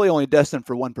 you're really only destined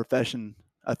for one profession,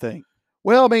 I think.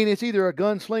 Well, I mean, it's either a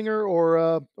gunslinger or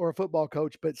a football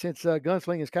coach. But since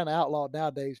gunslinging is kind of outlawed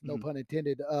nowadays, no pun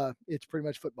intended, it's pretty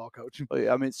much football coach.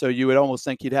 I mean, so you would almost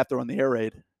think you'd have to run the air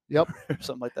raid. Yep, or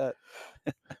something like that.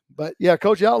 But yeah,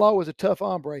 Coach Outlaw was a tough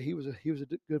hombre. He was a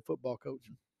good football coach.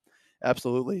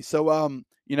 Absolutely. So,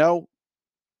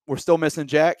 we're still missing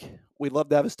Jack. We'd love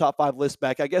to have his top 5 list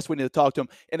back. I guess we need to talk to him.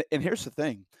 And here's the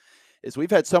thing, is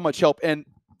we've had so much help. And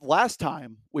last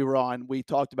time we were on, we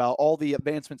talked about all the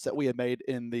advancements that we had made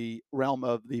in the realm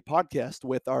of the podcast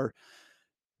with our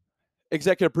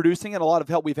executive producing and a lot of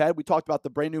help we've had. We talked about the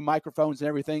brand new microphones and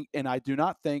everything, and I do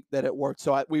not think that it worked.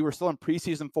 So we were still in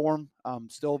preseason form,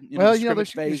 there's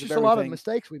just a lot of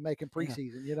mistakes we make in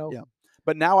preseason, Yeah.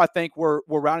 But now I think we're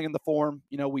rounding in the form.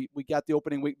 We got the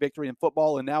opening week victory in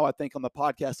football, and now I think on the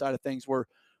podcast side of things, we're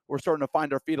starting to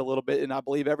find our feet a little bit, and I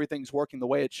believe everything's working the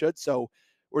way it should. So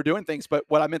we're doing things. But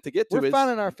what I meant to get to is we're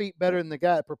finding our feet better than the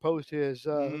guy that proposed to his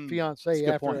fiancée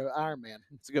after Ironman.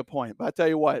 It's a good point. But I tell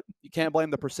you what, you can't blame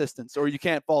the persistence, or you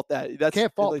can't fault that.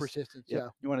 Can't fault persistence. Yeah.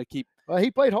 You want to keep. Well, he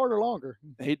played harder longer.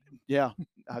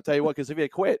 I'll tell you what, because if he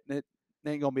had quit, it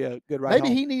ain't gonna be a good ride. Maybe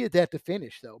home. he needed that to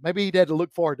finish, though. Maybe he had to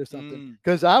look forward to something.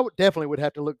 Because I definitely would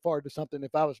have to look forward to something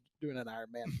if I was doing an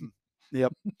Ironman.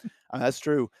 Yep, that's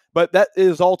true. But that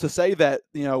is all to say that,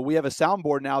 we have a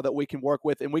soundboard now that we can work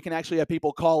with, and we can actually have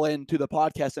people call in to the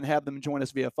podcast and have them join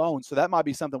us via phone. So that might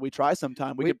be something we try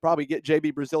sometime. We could probably get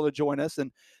JB Brazil to join us and,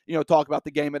 talk about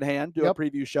the game at hand, do a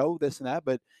preview show, this and that,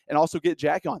 and also get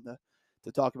Jack on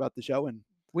to talk about the show. And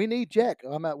we need Jack.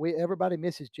 Everybody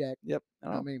misses Jack. Yep.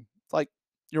 I mean, it's like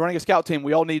you're running a scout team.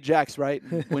 We all need Jacks, right?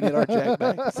 We need our Jack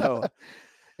back. So.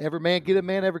 Every man get a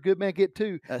man, every good man get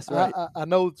 2. That's right. I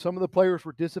know some of the players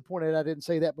were disappointed I didn't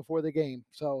say that before the game.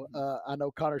 So I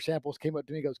know Connor Samples came up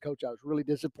to me and goes, Coach, I was really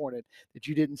disappointed that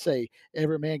you didn't say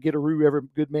every man get a roo, every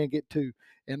good man get 2.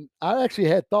 And I actually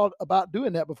had thought about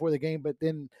doing that before the game, but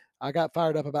then I got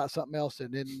fired up about something else,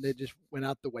 and then it just went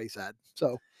out the wayside.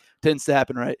 So, Tends to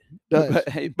happen, right? Does.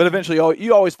 But eventually,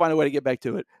 you always find a way to get back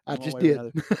to it. I one just way or did.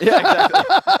 another. Yeah,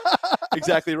 exactly.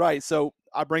 Exactly right. So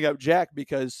I bring up Jack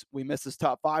because we missed this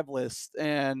top 5 list,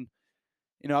 and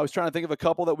I was trying to think of a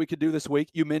couple that we could do this week.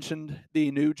 You mentioned the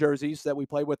new jerseys that we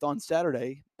played with on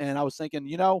Saturday, and I was thinking,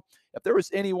 if there was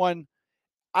anyone,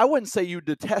 I wouldn't say you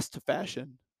detest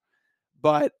fashion,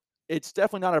 but it's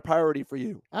definitely not a priority for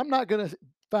you. I'm not going to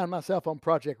find myself on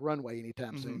Project Runway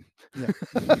anytime soon. Yeah.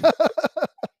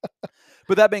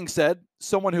 But that being said,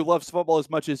 someone who loves football as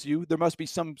much as you, there must be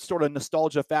some sort of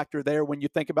nostalgia factor there when you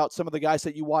think about some of the guys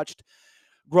that you watched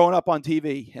growing up on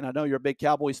TV. And I know you're a big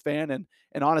Cowboys fan, and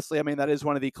honestly, I mean, that is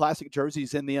one of the classic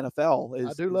jerseys in the NFL.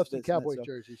 I do love some Cowboys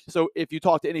jerseys. So if you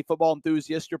talk to any football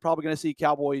enthusiast, you're probably going to see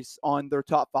Cowboys on their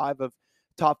top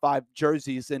 5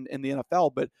 jerseys in the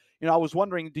NFL. But I was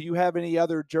wondering, do you have any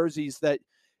other jerseys that,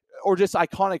 or just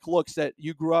iconic looks that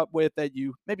you grew up with that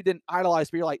you maybe didn't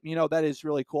idolize, but you're like, that is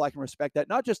really cool. I can respect that,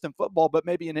 not just in football, but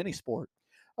maybe in any sport.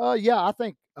 Yeah, I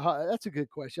think that's a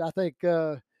good question. I think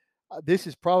this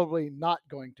is probably not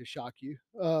going to shock you.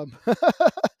 I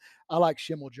like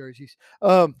Schimmel jerseys.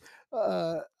 You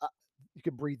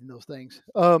can breathe in those things.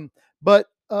 But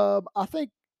I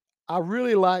think I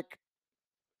really like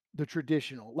the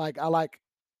traditional. Like I like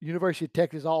University of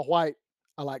Texas all white.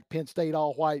 I like Penn State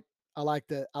all white. I like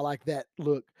that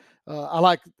look. I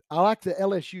like the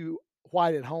LSU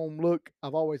white at home look.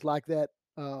 I've always liked that.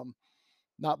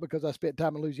 Not because I spent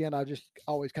time in Louisiana. I just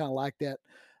always kind of liked that.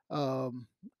 And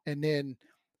then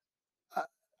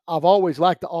I've always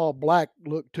liked the all black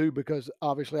look too, because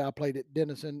obviously I played at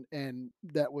Denison, and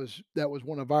that was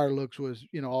one of our looks was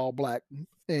all black,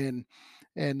 and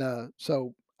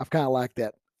so I've kind of liked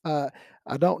that.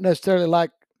 I don't necessarily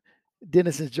like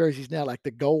Denison's jerseys now, like the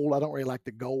gold. I don't really like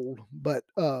the gold, but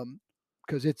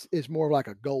because it's more like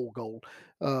a gold.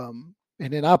 And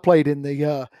then I played in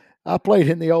the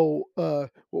old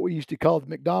what we used to call the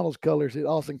McDonald's colors at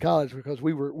Austin College, because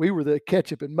we were the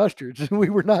ketchup and mustards. We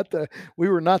were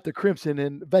not the crimson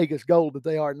and Vegas gold that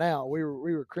they are now. We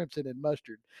were crimson and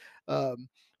mustard.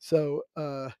 So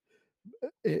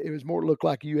it was more looked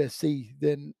like USC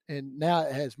then, and now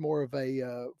it has more of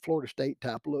a Florida State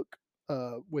type look.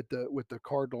 With the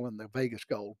Cardinal and the Vegas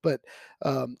gold, but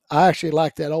I actually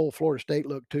like that old Florida State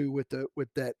look too, with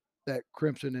that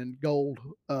crimson and gold,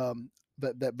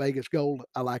 that Vegas gold.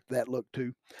 I like that look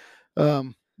too,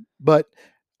 but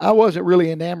I wasn't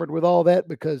really enamored with all that,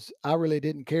 because I really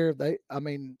didn't care if I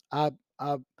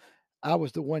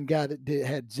was the one guy that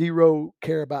had zero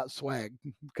care about swag,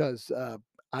 because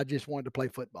I just wanted to play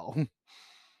football.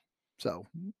 So.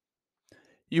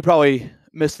 You probably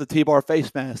miss the T-bar face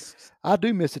masks. I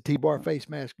do miss the T-bar face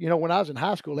mask. When I was in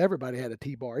high school, everybody had a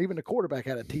T-bar. Even the quarterback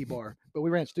had a T-bar. But we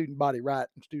ran student body right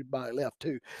and student body left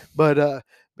too. But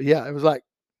yeah, it was like,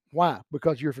 why?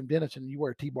 Because you're from Denison and you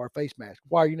wear a T-bar face mask.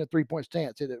 Why are you in a 3-point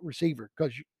stance at a receiver?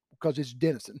 Because it's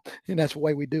Denison, and that's the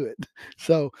way we do it.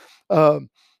 So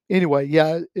anyway,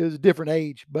 yeah, it was a different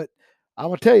age. But I'm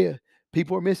gonna tell you,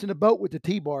 people are missing the boat with the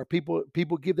T-bar. People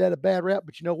give that a bad rap,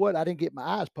 but you know what? I didn't get my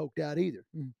eyes poked out either.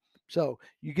 So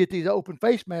you get these open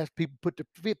face masks, people put the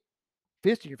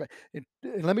fist in your face. And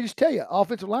let me just tell you,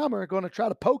 offensive linemen are going to try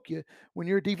to poke you when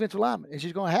you're a defensive lineman. It's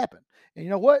just going to happen. And you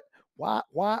know what?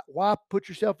 Why put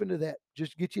yourself into that?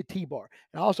 Just get you a T-bar.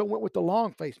 And I also went with the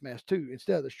long face mask too,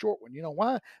 instead of the short one. You know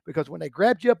why? Because when they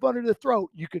grabbed you up under the throat,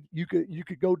 you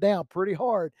could go down pretty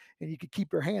hard, and you could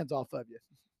keep your hands off of you.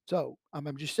 So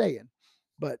I'm just saying.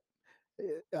 But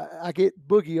I get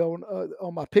Boogie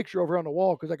on my picture over on the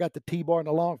wall because I got the T-bar and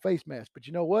the long face mask. But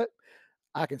you know what?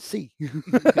 I can see.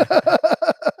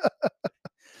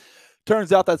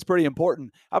 Turns out that's pretty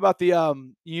important. How about the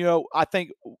I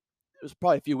think it was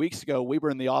probably a few weeks ago, we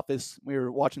were in the office. We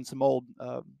were watching some old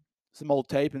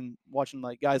tape and watching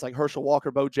like guys like Herschel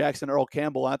Walker, Bo Jackson, Earl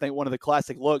Campbell. And I think one of the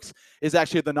classic looks is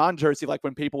actually the non-jersey, like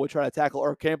when people would try to tackle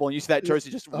Earl Campbell and you see that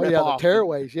jersey just rip off. The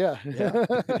tearaways, yeah.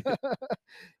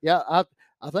 Yeah,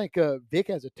 I think Vic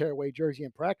has a tearaway jersey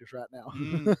in practice right now.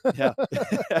 Yeah.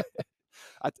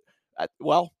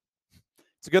 Well,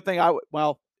 it's a good thing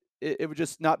it would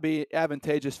just not be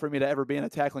advantageous for me to ever be in a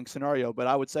tackling scenario. But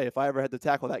I would say if I ever had to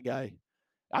tackle that guy,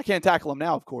 I can't tackle him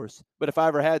now, of course. But if I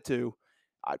ever had to,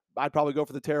 I'd probably go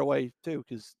for the tearaway too,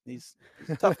 because he's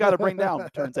a tough guy to bring down.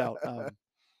 It turns out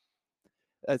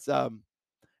that's a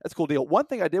cool deal. One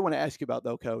thing I did want to ask you about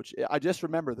though, Coach, I just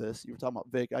remember this. You were talking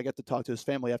about Vic. I got to talk to his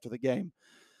family after the game.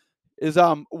 Is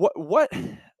what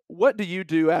What do you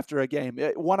do after a game?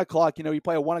 At 1:00, you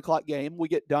play a 1:00 game. We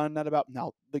get done at about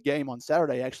now. The game on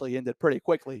Saturday actually ended pretty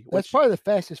quickly. That's Which, probably the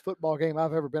fastest football game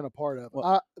I've ever been a part of.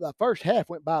 Well- The first half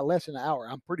went by less than an hour.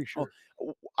 I'm pretty sure.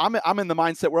 I'm in the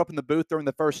mindset we're up in the booth during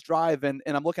the first drive, and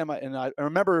I'm looking at and I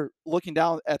remember looking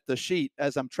down at the sheet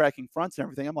as I'm tracking fronts and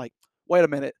everything. I'm like, wait a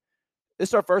minute. This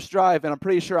is our first drive, and I'm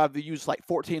pretty sure I've used like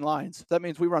 14 lines. That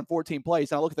means we run 14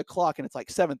 plays. And I look at the clock, and it's like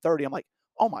 7:30. I'm like,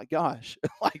 oh my gosh,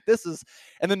 like this is.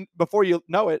 And then before you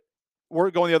know it,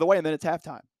 we're going the other way, and then it's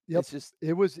halftime. Yep. It's just,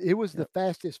 It was the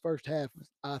fastest first half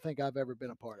I think I've ever been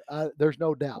a part of. There's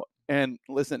no doubt. and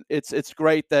listen, it's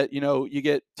great that you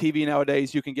get TV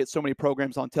nowadays. You can get so many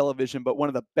programs on television, but one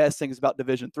of the best things about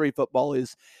Division III football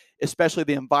is, especially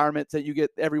the environment that you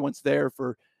get. Everyone's there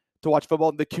to watch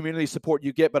football, the community support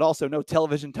you get, but also no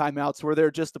television timeouts. We're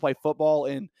there just to play football,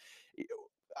 and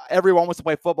everyone wants to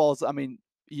play football.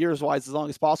 Years wise, as long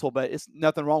as possible, but it's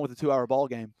nothing wrong with a 2-hour ball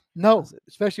game. No,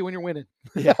 especially when you're winning.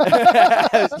 Yeah.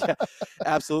 Yeah,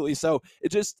 absolutely. So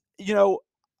it just,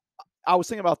 I was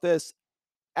thinking about this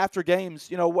after games.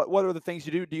 What are the things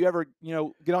you do? Do you ever,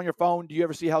 get on your phone? Do you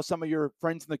ever see how some of your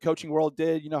friends in the coaching world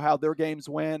did? How their games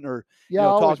went, or Yeah, I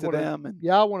talk always to wanna- them? And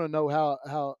Yeah, I want to know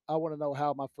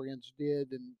how my friends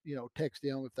did, and text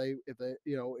them if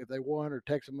they won, or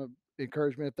text them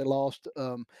encouragement if they lost.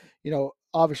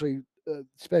 Obviously,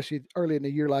 especially early in the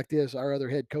year like this, our other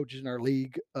head coaches in our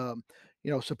league,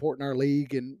 supporting our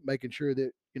league and making sure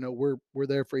that we're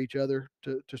there for each other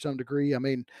to some degree. I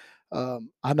mean,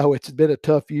 I know it's been a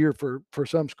tough year for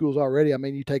some schools already. I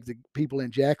mean, you take the people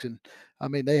in Jackson. I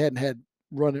mean, they hadn't had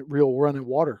running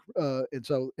water,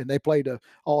 and they played a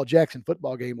all Jackson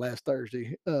football game last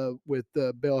Thursday with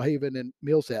Bellhaven and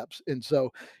Millsaps, and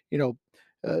so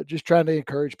just trying to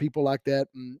encourage people like that,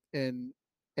 and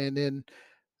then,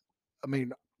 I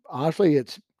mean, honestly,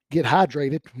 it's get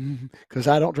hydrated because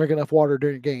I don't drink enough water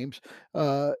during games,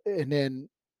 and then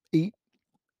eat,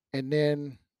 and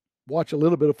then watch a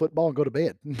little bit of football and go to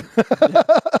bed.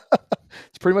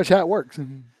 It's pretty much how it works.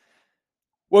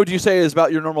 what would you say is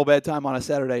about your normal bedtime on a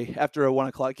Saturday after a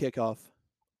 1:00 kickoff?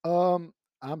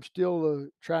 I'm still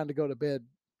trying to go to bed,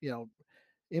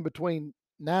 in between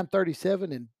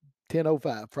 9:37 and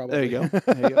 10:05, probably. There you go.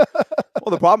 There you go. Well,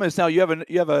 the problem is now you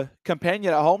have a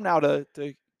companion at home now to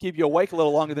keep you awake a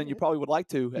little longer than you probably would like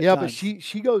to. At Yeah, but times.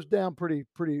 she goes down pretty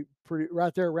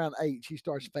right there around 8. She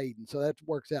starts fading, so that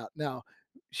works out. Now,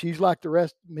 she's like the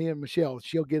rest, me and Michelle.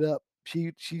 She'll get up.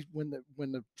 She's when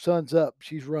the sun's up,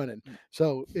 she's running.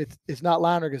 So it's not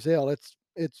Lion or Gazelle.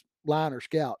 It's Lion or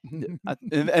Scout.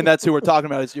 and that's who we're talking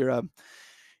about is your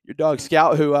dog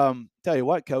Scout, who tell you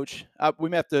what, Coach, we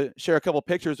may have to share a couple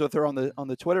pictures with her on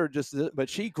the Twitter. But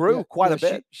she grew Yeah, quite yeah,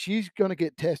 a bit. she's going to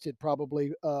get tested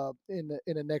probably in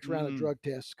the next round of drug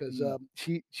tests because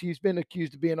she's been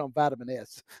accused of being on vitamin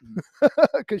S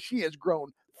because she has grown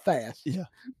fast. Yeah.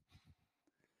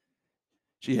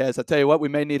 She has. I tell you what, we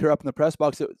may need her up in the press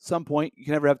box at some point. You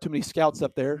can never have too many scouts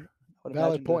up there. I would Valid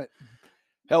imagine, to point.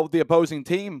 help the opposing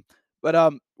team.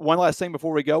 But one last thing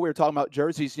before we go, we were talking about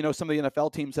jerseys. Some of the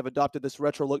NFL teams have adopted this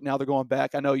retro look. Now they're going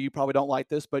back. I know you probably don't like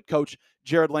this, but Coach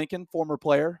Jared Lincoln, former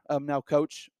player, now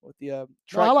coach with the No,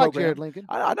 track I like program. Jared Lincoln.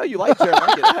 I know you like Jared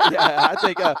Lincoln. Yeah,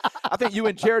 I think you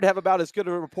and Jared have about as good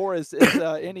a rapport as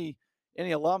any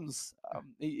alums.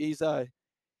 He's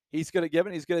good at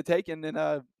giving, he's good at taking,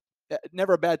 and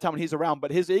never a bad time when he's around.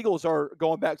 But his Eagles are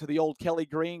going back to the old Kelly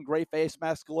Green gray face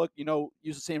mask look.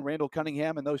 Used to seeing Randall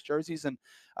Cunningham in those jerseys, and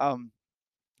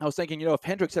I was thinking, if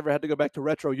Hendricks ever had to go back to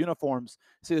retro uniforms,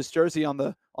 see this jersey on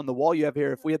the wall you have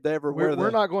here. If we had to ever wear We're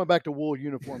not going back to wool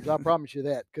uniforms. I promise you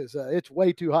that because it's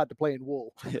way too hot to play in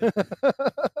wool.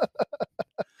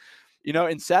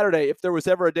 in Saturday, if there was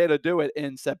ever a day to do it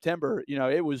in September,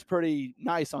 it was pretty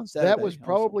nice on Saturday. That was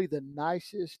probably the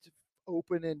nicest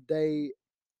opening day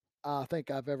I think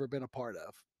I've ever been a part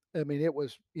of. I mean, it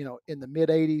was, in the mid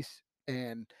 80s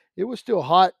and it was still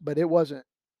hot, but it wasn't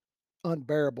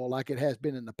unbearable like it has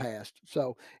been in the past.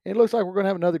 So it looks like we're going to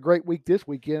have another great week this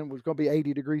weekend. It's going to be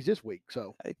 80 degrees this week.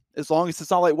 So Hey, as long as it's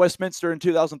not like Westminster in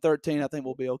 2013, I think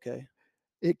we'll be okay.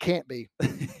 it can't be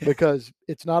because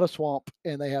it's not a swamp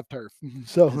and they have turf.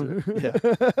 So Yeah.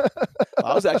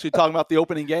 I was actually talking about the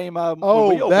opening game. When we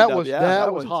oh, opened that up. was Yeah,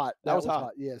 that was hot. that was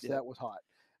hot. Yes, Yeah. that was hot.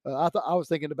 I was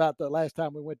thinking about the last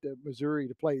time we went to Missouri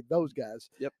to play those guys.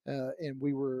 Yep. And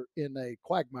we were in a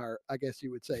quagmire, I guess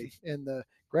you would say, and the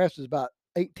grass was about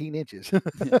 18 inches.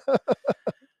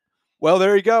 Well,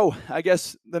 there you go. I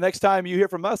guess the next time you hear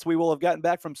from us, we will have gotten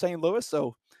back from St. Louis.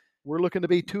 So We're looking to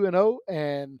be 2-0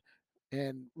 and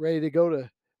ready to go to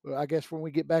I guess when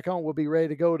we get back on, we'll be ready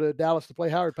to go to Dallas to play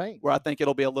Howard Payne. Where I think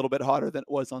it'll be a little bit hotter than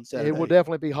it was on Saturday. It will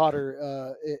definitely be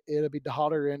hotter. It'll be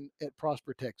hotter at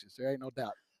Prosper, Texas. There ain't no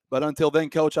doubt. But until then,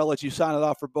 Coach, I'll let you sign it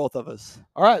off for both of us.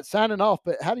 All right, signing off.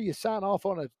 But how do you sign off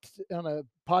on a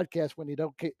podcast when you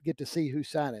don't get to see who's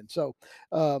signing? So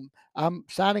I'm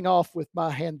signing off with my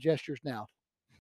hand gestures now.